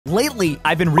Lately,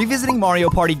 I've been revisiting Mario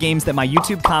Party games that my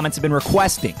YouTube comments have been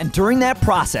requesting, and during that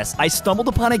process, I stumbled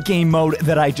upon a game mode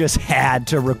that I just had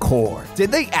to record.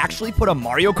 Did they actually put a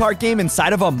Mario Kart game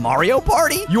inside of a Mario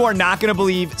Party? You are not gonna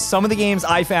believe some of the games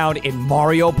I found in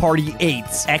Mario Party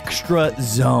 8's Extra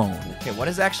Zone. Okay, what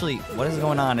is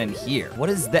going on in here? What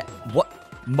is that? What?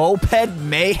 Moped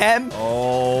Mayhem?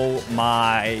 Oh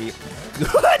my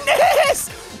goodness!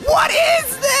 What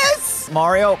is this?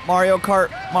 Mario Kart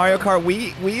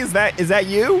Wii, is that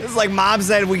you? This is like Mom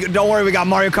said, don't worry, we got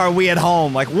Mario Kart Wii at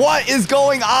home. Like, what is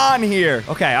going on here?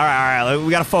 Okay, all right,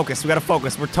 we gotta focus,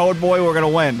 We're Toad Boy, we're gonna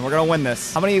win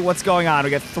this. What's going on?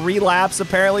 We got 3 laps,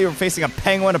 apparently. We're facing a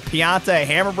penguin, a Pianta, a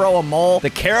Hammer Bro, a mole. The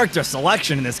character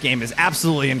selection in this game is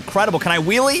absolutely incredible. Can I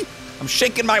wheelie? I'm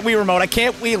shaking my Wii remote. I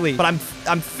can't wheelie, but I'm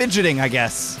fidgeting, I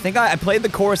guess. I think I played the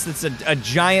course that's a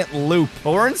giant loop,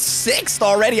 but we're in 6th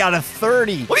already out of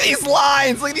 30. Look at these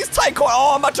lines. Look at these tight corners.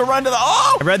 Oh, I'm about to run to the,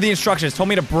 oh! I read the instructions. Told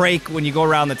me to brake when you go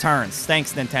around the turns.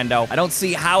 Thanks, Nintendo. I don't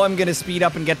see how I'm gonna speed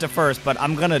up and get to first, but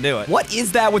I'm gonna do it. What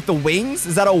is that with the wings?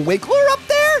 Is that a wiggler up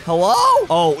there? Hello?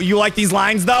 Oh, you like these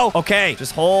lines, though? Okay,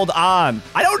 just hold on.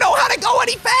 I don't know how to go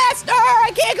any faster.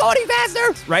 I can't go any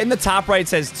faster. Right in the top right, it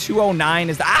says 209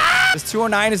 is the, This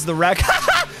 209 is the wreck.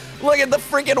 Look at the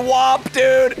freaking Womp,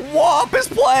 dude. Womp is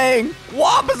playing.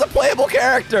 Womp is a playable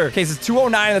character. Okay, so it's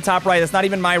 209 in the top right. That's not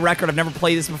even my record. I've never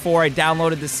played this before. I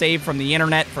downloaded this save from the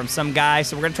internet from some guy.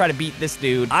 So we're gonna try to beat this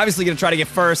dude. Obviously gonna try to get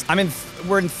first.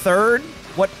 We're in 3rd.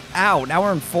 What? Ow, now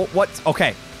we're in 4th. What?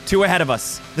 Okay. 2 ahead of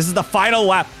us. This is the final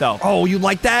lap, though. Oh, you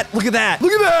like that? Look at that.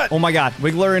 Look at that. Oh, my God.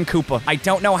 Wiggler and Koopa. I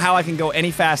don't know how I can go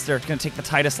any faster. It's going to take the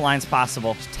tightest lines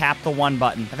possible. Just tap the 1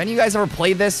 button. Have any of you guys ever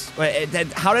played this?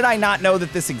 How did I not know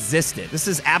that this existed? This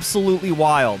is absolutely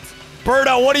wild.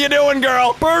 Birdo, what are you doing,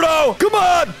 girl? Birdo, come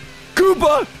on.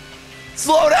 Koopa,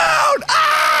 slow down.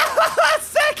 Ah,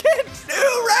 2nd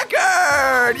new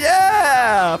record.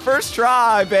 Yeah, first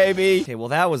try, baby. Okay, well,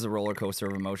 that was a roller coaster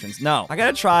of emotions. No, I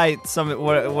gotta try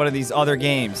one of these other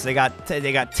games. They got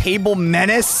Table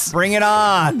Menace. Bring it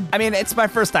on. I mean, it's my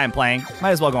first time playing.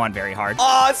 Might as well go on very hard.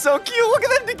 Oh, it's so cute. Look at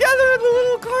them together in the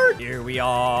little cart. Here we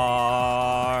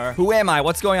are. Who am I?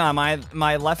 What's going on?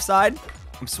 My left side?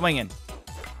 I'm swinging.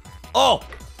 Oh.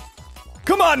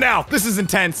 Come on now! This is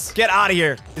intense. Get out of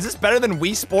here. Is this better than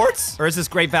Wii Sports? Or is this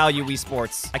great value Wii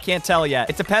Sports? I can't tell yet.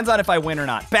 It depends on if I win or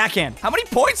not. Backhand. How many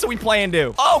points are we playing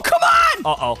to? Oh, come on!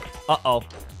 Uh-oh. Uh-oh.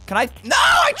 Can I? No!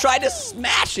 I tried to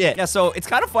smash it! Yeah, so it's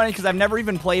kind of funny because I've never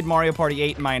even played Mario Party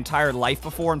 8 in my entire life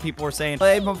before, and people were saying,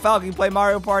 "Hey, Falcon, play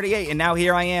Mario Party 8." And now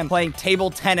here I am playing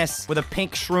table tennis with a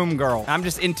pink shroom girl. I'm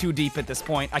just in too deep at this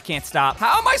point. I can't stop.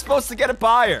 How am I supposed to get it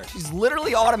by her? She's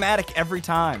literally automatic every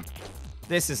time.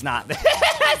 This is not going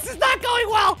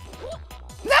well.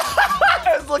 No,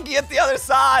 I was looking at the other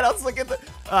side. I was looking at the,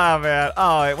 oh man.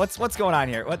 Oh, wait, what's going on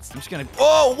here? I'm just gonna,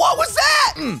 oh, what was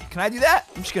that? Can I do that?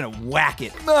 I'm just gonna whack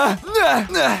it.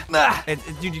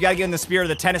 Dude, you gotta get in the spirit of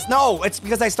the tennis. No, it's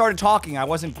because I started talking. I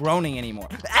wasn't groaning anymore.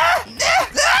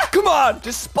 Come on,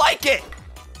 just spike it.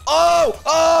 Oh,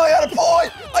 I got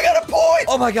a point.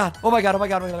 Oh my God. We're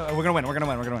gonna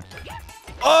win.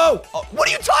 Oh, what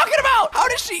are you talking about? How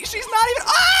does she's not even,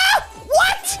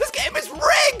 what? This game is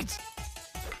rigged.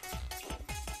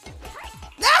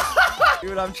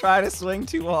 Dude, I'm trying to swing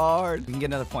too hard. We can get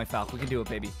another point, Falc. We can do it,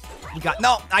 baby.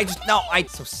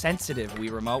 So sensitive,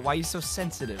 Wii Remote. Why are you so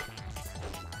sensitive?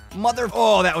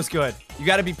 Oh, that was good. You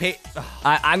gotta be paid.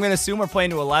 I'm gonna assume we're playing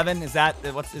to 11. Is that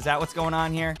what's going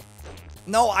on here?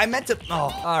 No, I meant to,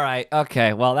 all right.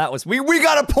 Okay, well, that was, we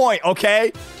got a point,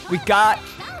 okay? We got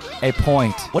a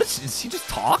point. What is he just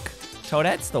talk?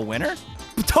 Toadette's the winner?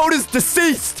 Toad is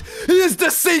deceased. He is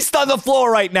deceased on the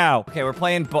floor right now. Okay, we're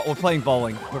playing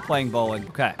bowling.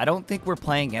 Okay, I don't think we're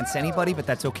playing against anybody, but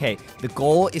that's okay. The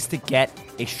goal is to get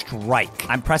a strike.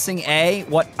 I'm pressing A.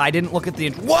 What? I didn't look at the,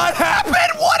 what happened?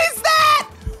 What is that?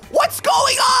 What's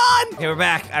going on? Okay, we're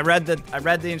back. I read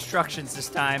the instructions this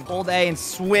time. Hold A and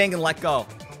swing and let go.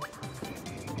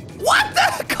 What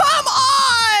the? Come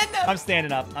on! I'm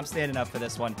standing up for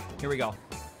this one. Here we go.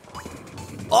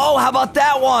 Oh, how about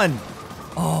that one?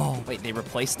 Oh, wait, they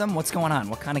replaced them? What's going on?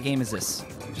 What kind of game is this?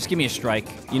 Just give me a strike.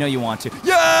 You know you want to.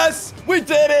 Yes! We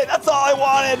did it! That's all I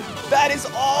wanted! That is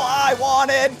all I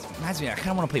wanted! Reminds me, I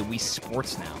kind of want to play Wii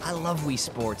Sports now. I love Wii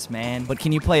Sports, man. But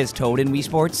can you play as Toad in Wii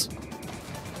Sports?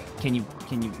 Can you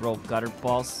roll gutter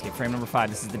balls? Okay, frame number 5.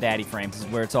 This is the daddy frame. This is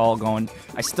where it's all going.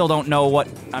 I still don't know what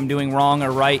I'm doing wrong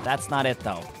or right. That's not it,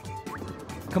 though.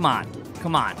 Come on.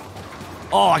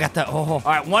 Oh, I got that. Oh. All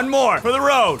right, one more for the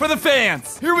road, for the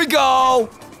fans. Here we go.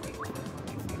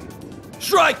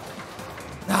 Strike.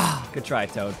 Ah, good try,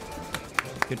 Toad.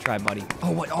 Good try, buddy.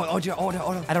 Oh, what? Oh,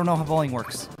 no. I don't know how bowling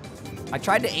works. I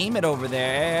tried to aim it over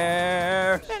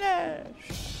there.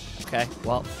 Finish. Okay,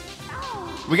 well.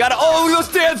 We gotta, oh, those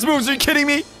dance moves, are you kidding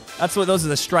me? Those are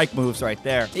the strike moves right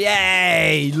there.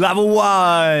 Yay, level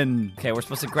 1. Okay, we're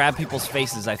supposed to grab people's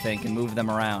faces, I think, and move them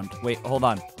around. Wait, hold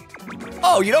on.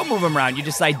 Oh, you don't move them around. You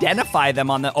just identify them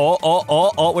on the,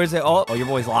 where's it? Oh, your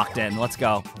boy's locked in. Let's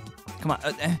go. Come on.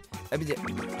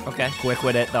 Okay, quick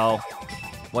with it, though.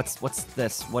 What's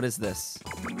this? What is this?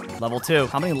 Level 2.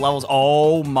 How many levels?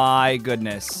 Oh my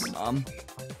goodness.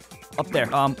 Up there.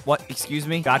 What? Excuse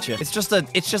me? Gotcha. It's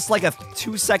just like a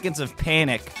 2 seconds of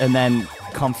panic and then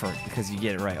comfort because you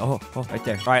get it right. Oh, right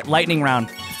there. All right, lightning round.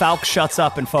 Falc shuts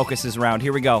up and focuses round.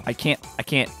 Here we go. I can't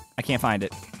find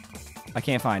it. I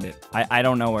can't find it. I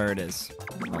don't know where it is.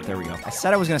 Oh, there we go. I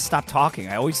said I was gonna stop talking.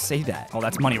 I always say that. Oh,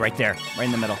 that's money right there. Right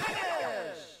in the middle.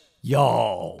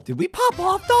 Yo. Did we pop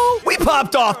off, though? We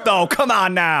popped off, though. Come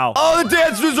on now. Oh, the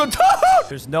dancers are tough.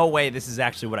 There's no way this is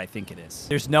actually what I think it is.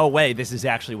 There's no way this is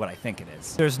actually what I think it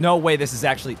is. There's no way this is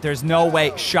actually... There's no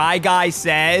way. Shy Guy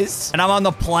says... And I'm on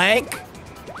the plank.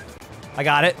 I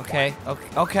got it. Okay.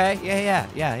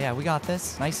 Yeah. We got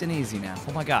this. Nice and easy now.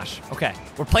 Oh, my gosh. Okay.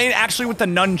 We're playing actually with the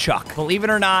nunchuck. Believe it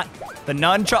or not, the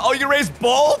nunchuck... Oh, you raised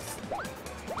both?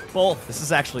 Both. This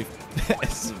is actually...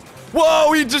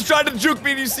 Whoa, he just tried to juke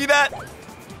me. Do you see that?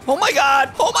 Oh my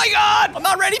god. Oh my god. I'm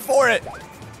not ready for it.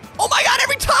 Oh my god,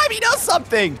 every time he does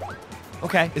something.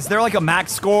 Okay, is there like a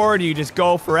max score? Do you just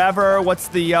go forever? What's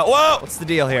the, whoa! What's the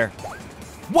deal here?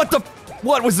 What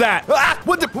was that? Ah,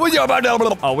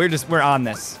 oh, we're on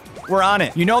this. We're on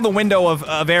it. You know the window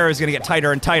of error is gonna get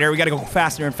tighter and tighter. We gotta go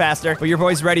faster and faster, but your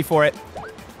boy's ready for it.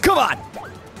 Come on.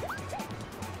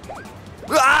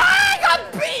 Ah, I got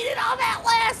beaten on that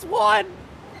last one.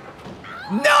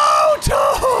 No,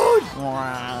 Toad!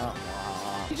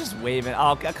 You're just waving.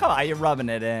 Oh, come on, you're rubbing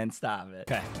it in. Stop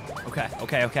it.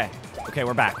 Okay,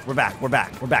 we're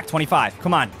back. 25.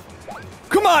 Come on.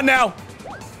 Come on now!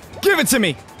 Give it to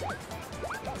me!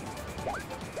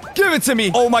 Give it to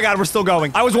me! Oh my god, we're still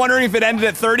going. I was wondering if it ended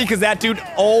at 30 because that dude...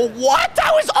 Oh, what?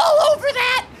 I was all over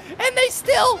that! And they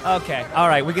still... Okay, all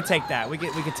right, we could take that. We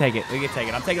could take it.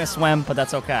 I'm taking a swim, but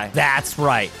that's okay. That's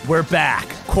right. We're back.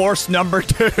 Course number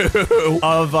 2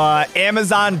 of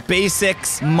Amazon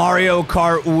Basics Mario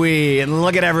Kart Wii. And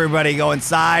look at everybody going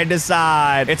side to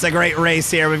side. It's a great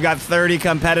race here. We've got 30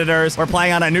 competitors. We're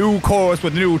playing on a new course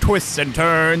with new twists and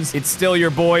turns. It's still your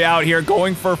boy out here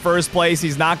going for first place.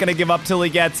 He's not going to give up till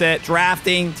he gets it.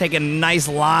 Drafting, taking nice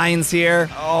lines here.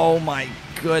 Oh, my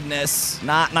goodness.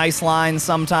 Not nice lines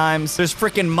sometimes. There's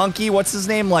freaking Monkey. What's his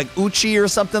name? Like Uchi or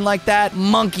something like that?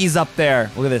 Monkey's up there.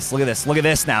 Look at this. Look at this. Look at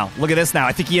this now. Look at this now.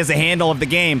 I think he has a handle of the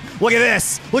game. Look at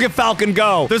this. Look at Falcon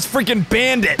go. There's freaking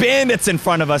bandits in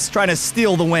front of us trying to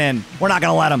steal the win. We're not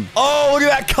gonna let them. Oh, look at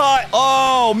that cut.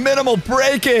 Oh, minimal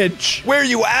breakage. Where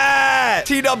you at?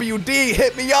 TWD,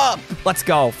 hit me up. Let's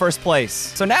go. First place.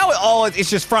 So now it's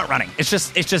just front running. It's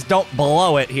just don't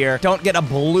blow it here. Don't get a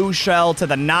blue shell to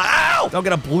the ow! Don't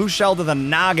get a blue shell to the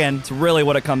noggin. It's really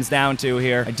what it comes down to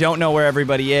here. I don't know where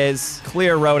everybody is.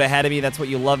 Clear road ahead of me. That's what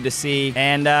you love to see.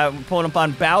 And we're pulling up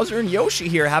on Bowser and Yoshi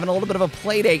here, having a little bit of a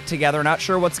play date together. Not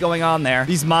sure what's going on there.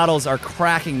 These models are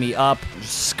cracking me up.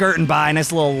 Just skirting by.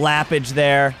 Nice little lappage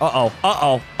there.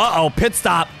 Uh-oh. Pit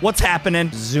stop. What's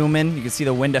happening? Zoom in. You can see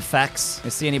the wind effects. You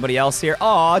see anybody else here?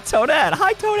 Oh, Toadette.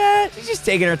 Hi, Toadette. She's just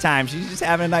taking her time. She's just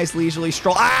having a nice leisurely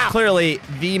stroll. Ah! Clearly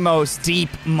the most deep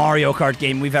Mario Kart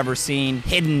game we've ever seen.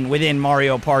 Hidden within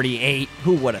Mario Party 8.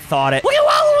 Who would have thought it? Look at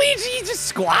Waluigi just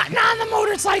squatting on the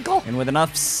motorcycle. And with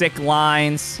enough sick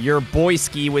lines, your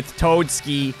boyski with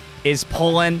Toadski is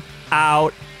pulling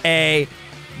out a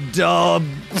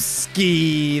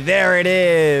dubski. There it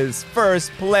is.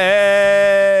 First place.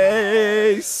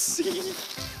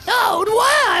 Toad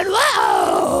won.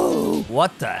 Whoa.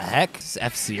 What the heck? Is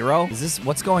F-Zero? Is this,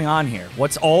 what's going on here?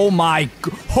 Oh my,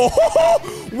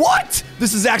 what?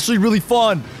 This is actually really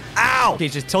fun. Ow! Okay,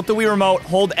 just tilt the Wii remote,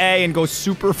 hold A, and go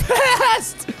super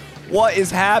fast. What is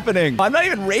happening? I'm not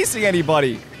even racing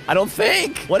anybody. I don't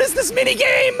think. What is this mini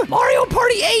game? Mario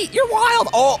Party 8, you're wild.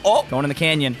 Oh. Going in the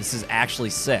canyon. This is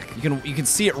actually sick. You can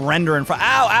see it render in front.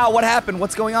 Ow, what happened?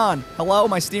 What's going on? Hello,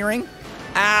 my steering?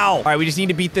 Ow. All right, we just need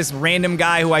to beat this random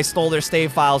guy who I stole their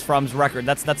save files from's record.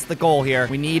 That's the goal here.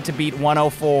 We need to beat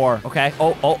 104. Okay.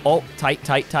 Oh.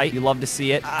 Tight. You love to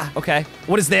see it. Okay.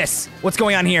 What is this? What's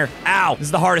going on here? Ow. This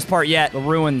is the hardest part yet. The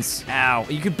ruins. Ow.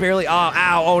 You could barely.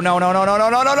 Ow. Oh, no.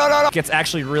 It gets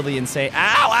actually really insane.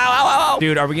 Ow.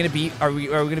 Dude, are we gonna beat it? Are we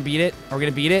gonna beat it?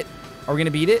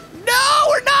 No,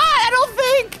 we're not. I don't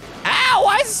think. Ow.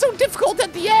 Why is it so difficult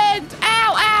at the end? Ow.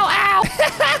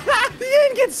 The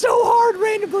again gets so hard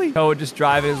randomly. Toad just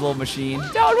driving his little machine.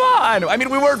 Toad won. I mean,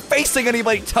 we weren't facing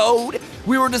anybody, Toad.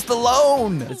 We were just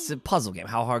alone. It's a puzzle game.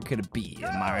 How hard could it be?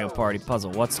 A Mario Party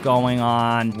puzzle. What's going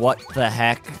on? What the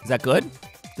heck? Is that good?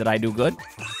 Did I do good?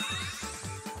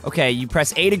 Okay, you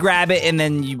press A to grab it, and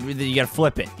then you gotta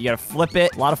flip it. You gotta flip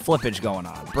it. A lot of flippage going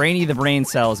on. Brainy the brain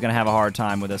cell is gonna have a hard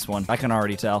time with this one. I can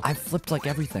already tell. I flipped like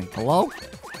everything. Hello?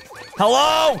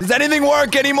 Hello? Does anything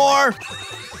work anymore?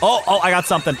 Oh, I got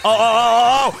something.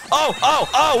 Oh,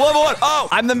 level 1. Oh,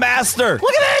 I'm the master.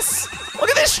 Look at this. Look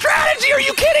at this strategy. Are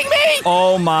you kidding me?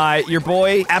 Oh my, your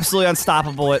boy, absolutely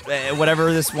unstoppable at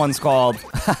whatever this one's called.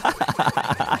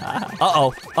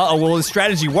 Will the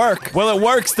strategy work? Will it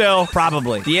work still?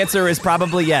 Probably. The answer is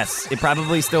probably yes. It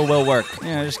probably still will work.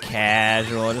 Just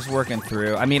casual, just working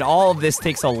through. I mean, all of this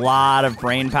takes a lot of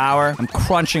brain power. I'm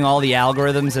crunching all the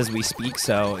algorithms as we speak,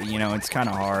 so, it's kind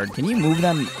of hard. Can you move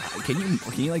them? Can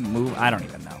you like move? I don't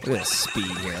even know. Look at this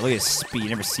speed here. Look at this speed.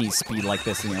 Never seen speed like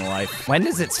this in your life. When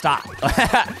does it stop?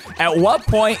 At what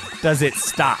point does it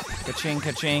stop? Ka-ching,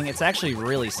 ka-ching. It's actually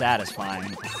really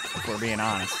satisfying, if we're being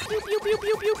honest.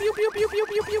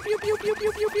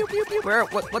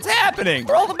 What's happening?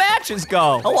 Where all the matches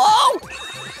go? Hello?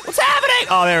 What's happening?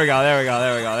 Oh, there we go. There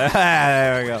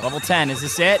we go. Level 10, is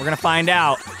this it? We're gonna find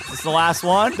out. Is this the last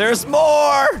one? There's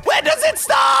more! When does it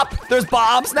stop? There's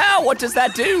bombs now? What does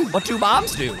that do? What do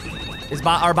bombs do?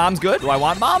 Are bombs good? Do I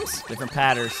want bombs? Different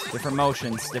patterns, different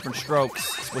motions, different strokes.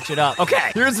 Switch it up.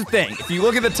 Okay, here's the thing. If you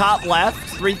look at the top left,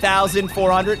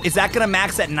 3,400, is that gonna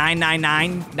max at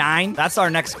 9,999? That's our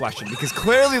next question, because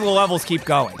clearly the levels keep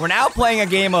going. We're now playing a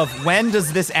game of when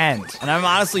does this end? And I'm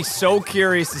honestly so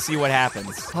curious to see what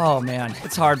happens. Oh man,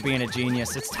 it's hard being a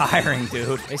genius. It's tiring,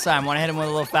 dude. Hey, Simon, wanna hit him with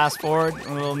a little fast forward,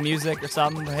 a little music or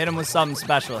something? Hit him with something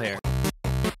special here.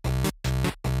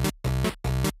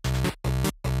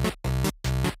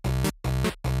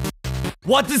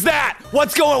 What is that?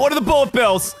 What's going on? What are the bullet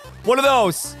bills? What are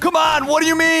those? Come on, what do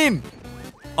you mean?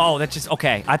 Oh, that's just,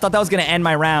 okay. I thought that was gonna end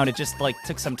my round. It just like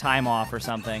took some time off or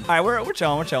something. All right, we're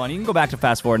chilling. You can go back to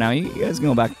fast forward now. You guys can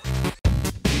go back.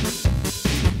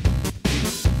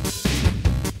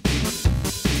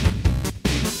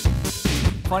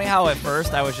 Funny how at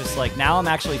first I was just like, now I'm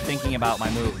actually thinking about my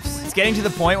moves. It's getting to the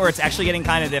point where it's actually getting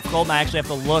kind of difficult and I actually have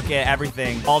to look at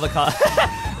everything, all the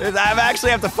I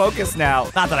actually have to focus now.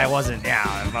 Not that I wasn't,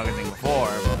 focusing before,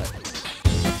 but.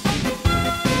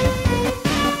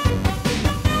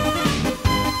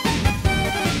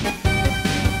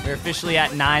 We're officially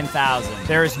at 9,000.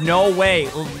 There is no way,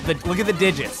 look at the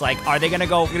digits. Like, are they gonna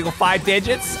go 5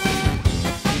 digits?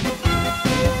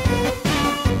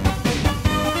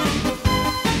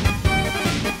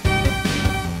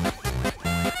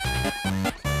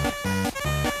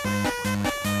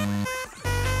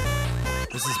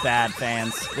 This is bad,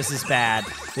 fans. This is bad.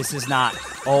 This is not.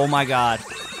 Oh my god.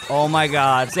 Oh my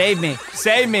god. Save me.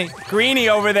 Save me. Greenie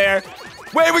over there.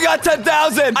 Wait, we got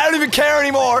 10,000. I don't even care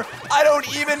anymore. I don't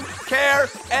even care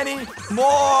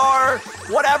anymore.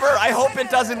 Whatever. I hope it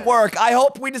doesn't work. I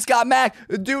hope we just got mad.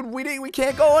 Dude, we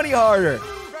can't go any harder.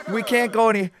 We can't go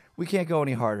any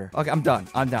harder. Okay, I'm done.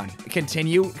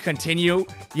 Continue.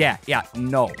 Yeah,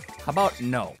 no. How about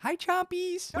no? Hi,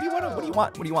 Chompies. What do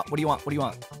you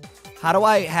want? How do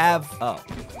I have,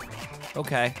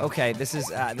 okay. This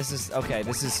is okay.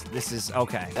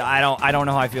 I don't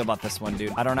know how I feel about this one,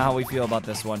 dude. I don't know how we feel about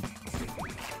this one.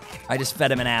 I just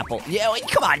fed him an apple. Yeah, wait,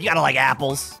 come on, you gotta like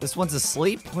apples. This one's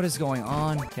asleep? What is going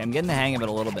on? Okay, I'm getting the hang of it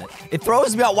a little bit. It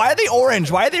throws me out. Why are they orange?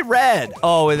 Why are they red?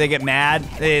 Oh, they get mad?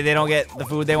 They don't get the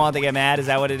food they want, they get mad? Is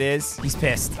that what it is? He's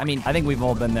pissed. I mean, I think we've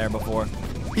all been there before.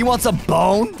 He wants a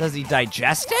bone? Does he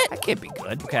digest it? That can't be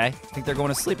good. Okay, I think they're going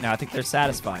to sleep now. I think they're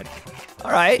satisfied.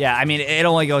 All right. Yeah, I mean, it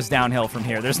only goes downhill from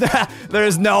here.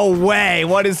 There's no way.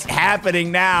 What is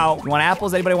happening now? You want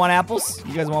apples? Anybody want apples?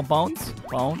 You guys want bones?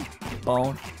 Bone.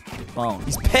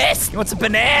 He's pissed. He wants a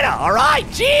banana. All right,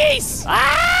 jeez.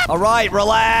 Ah! All right,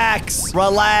 relax.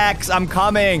 I'm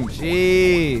coming.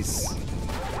 Jeez.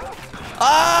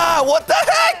 Ah, what the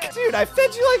heck? Dude, I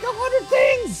fed you like 100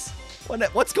 things.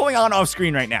 What's going on off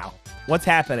screen right now? What's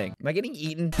happening? Am I getting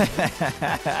eaten?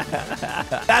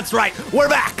 That's right. We're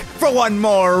back for one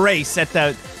more race at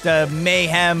the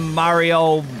Mayhem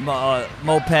Mario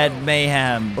Moped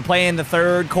Mayhem. We're playing the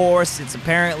third course. It's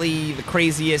apparently the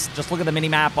craziest. Just look at the mini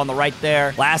map on the right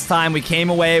there. Last time we came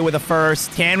away with a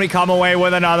first. Can we come away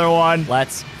with another one?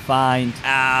 Let's find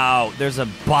out. There's a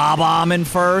Bob-omb in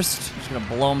first. He's gonna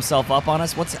blow himself up on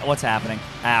us. What's happening?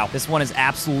 Ow. This one is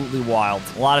absolutely wild.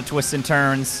 A lot of twists and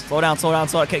turns. Slow down.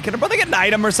 Okay, can a brother get an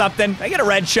item or something? Can I get a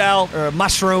red shell or a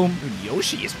mushroom? Dude,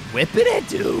 Yoshi is whipping it,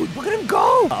 dude. Look at him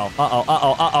go.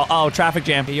 Uh-oh, traffic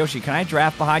jam. Hey, Yoshi, can I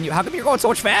draft behind you? How come you're going so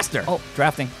much faster? Oh,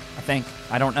 drafting, I think.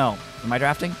 I don't know. Am I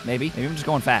drafting? Maybe. Maybe I'm just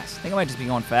going fast. I think I might just be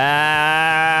going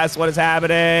fast. What is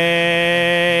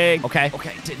happening? Okay,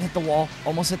 didn't hit the wall.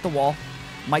 Almost hit the wall.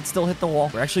 Might still hit the wall.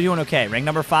 We're actually doing okay. Ring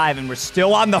number 5, and we're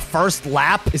still on the first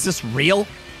lap. Is this real?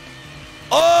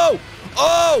 Oh,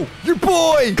 your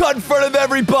boy cut in front of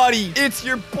everybody. It's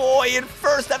your boy in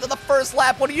first after the first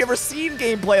lap. When have you ever seen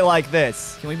gameplay like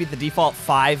this? Can we beat the default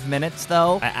 5 minutes,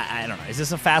 though? I don't know. Is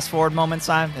this a fast forward moment,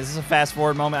 Simon? Is this a fast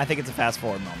forward moment? I think it's a fast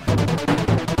forward moment.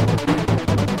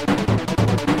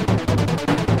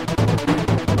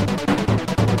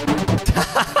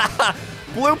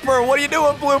 Blooper, what are you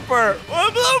doing, Blooper?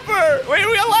 What, Blooper? Wait,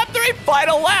 we got lap 3,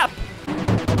 final lap.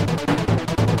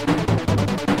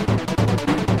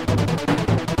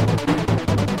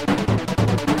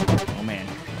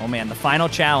 Oh man, the final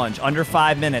challenge, under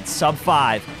 5 minutes, sub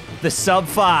 5. The sub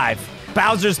 5.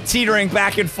 Bowser's teetering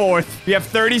back and forth. We have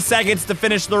 30 seconds to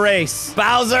finish the race.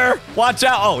 Bowser, watch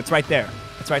out. Oh, it's right there.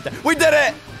 It's right there. We did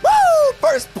it. Woo!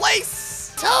 First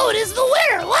place. Toad is the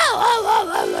winner! Wow!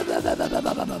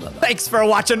 Thanks for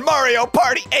watching Mario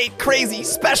Party 8 crazy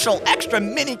special extra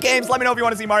mini games. Let me know if you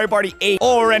want to see Mario Party 8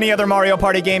 or any other Mario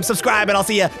Party game. Subscribe and I'll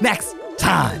see you next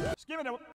time.